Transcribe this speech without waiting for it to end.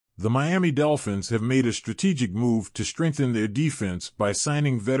The Miami Dolphins have made a strategic move to strengthen their defense by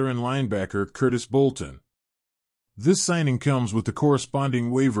signing veteran linebacker Curtis Bolton. This signing comes with the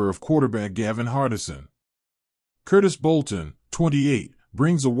corresponding waiver of quarterback Gavin Hardison. Curtis Bolton, 28,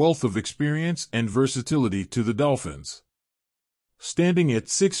 brings a wealth of experience and versatility to the Dolphins. Standing at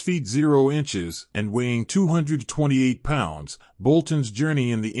 6 feet 0 inches and weighing 228 pounds, Bolton's journey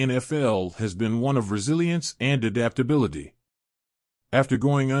in the NFL has been one of resilience and adaptability. After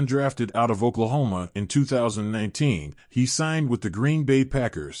going undrafted out of Oklahoma in 2019, he signed with the Green Bay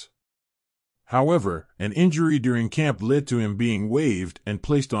Packers. However, an injury during camp led to him being waived and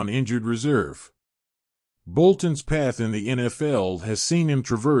placed on injured reserve. Bolton's path in the NFL has seen him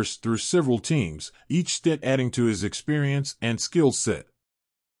traverse through several teams, each step adding to his experience and skill set.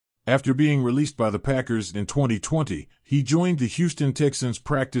 After being released by the Packers in 2020, he joined the Houston Texans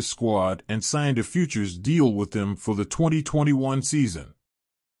practice squad and signed a futures deal with them for the 2021 season.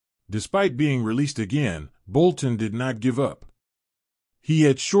 Despite being released again, Bolton did not give up. He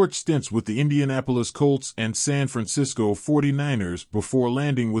had short stints with the Indianapolis Colts and San Francisco 49ers before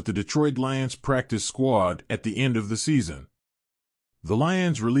landing with the Detroit Lions practice squad at the end of the season. The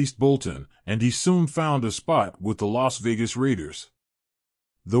Lions released Bolton, and he soon found a spot with the Las Vegas Raiders.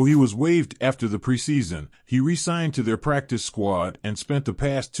 Though he was waived after the preseason, he re-signed to their practice squad and spent the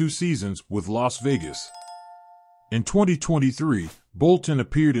past 2 seasons with Las Vegas. In 2023, Bolton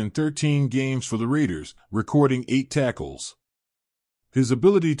appeared in 13 games for the Raiders, recording 8 tackles. His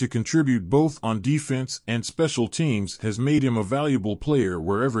ability to contribute both on defense and special teams has made him a valuable player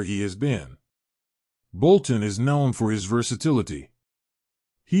wherever he has been. Bolton is known for his versatility.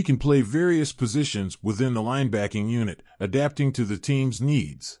 He can play various positions within the linebacking unit, adapting to the team's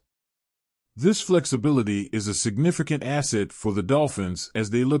needs. This flexibility is a significant asset for the Dolphins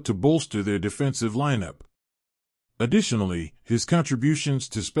as they look to bolster their defensive lineup. Additionally, his contributions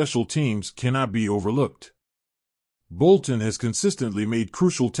to special teams cannot be overlooked. Bolton has consistently made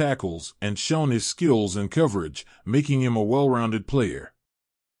crucial tackles and shown his skills in coverage, making him a well-rounded player.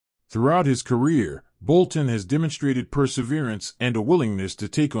 Throughout his career, Bolton has demonstrated perseverance and a willingness to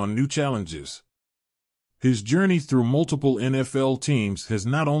take on new challenges. His journey through multiple NFL teams has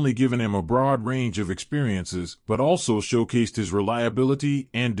not only given him a broad range of experiences but also showcased his reliability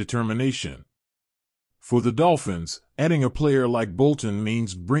and determination. For the Dolphins, adding a player like Bolton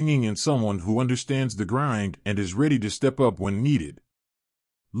means bringing in someone who understands the grind and is ready to step up when needed.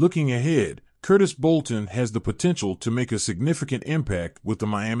 Looking ahead, Curtis Bolton has the potential to make a significant impact with the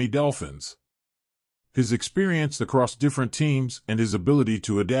Miami Dolphins. His experience across different teams and his ability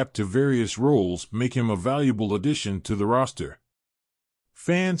to adapt to various roles make him a valuable addition to the roster.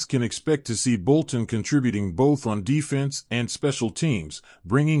 Fans can expect to see Bolton contributing both on defense and special teams,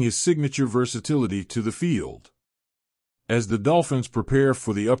 bringing his signature versatility to the field. As the Dolphins prepare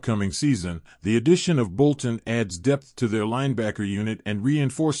for the upcoming season, the addition of Bolton adds depth to their linebacker unit and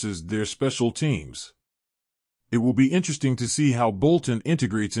reinforces their special teams. It will be interesting to see how Bolton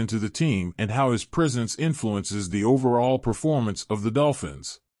integrates into the team and how his presence influences the overall performance of the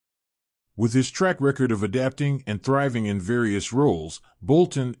Dolphins. With his track record of adapting and thriving in various roles,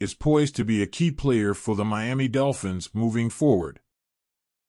 Bolton is poised to be a key player for the Miami Dolphins moving forward.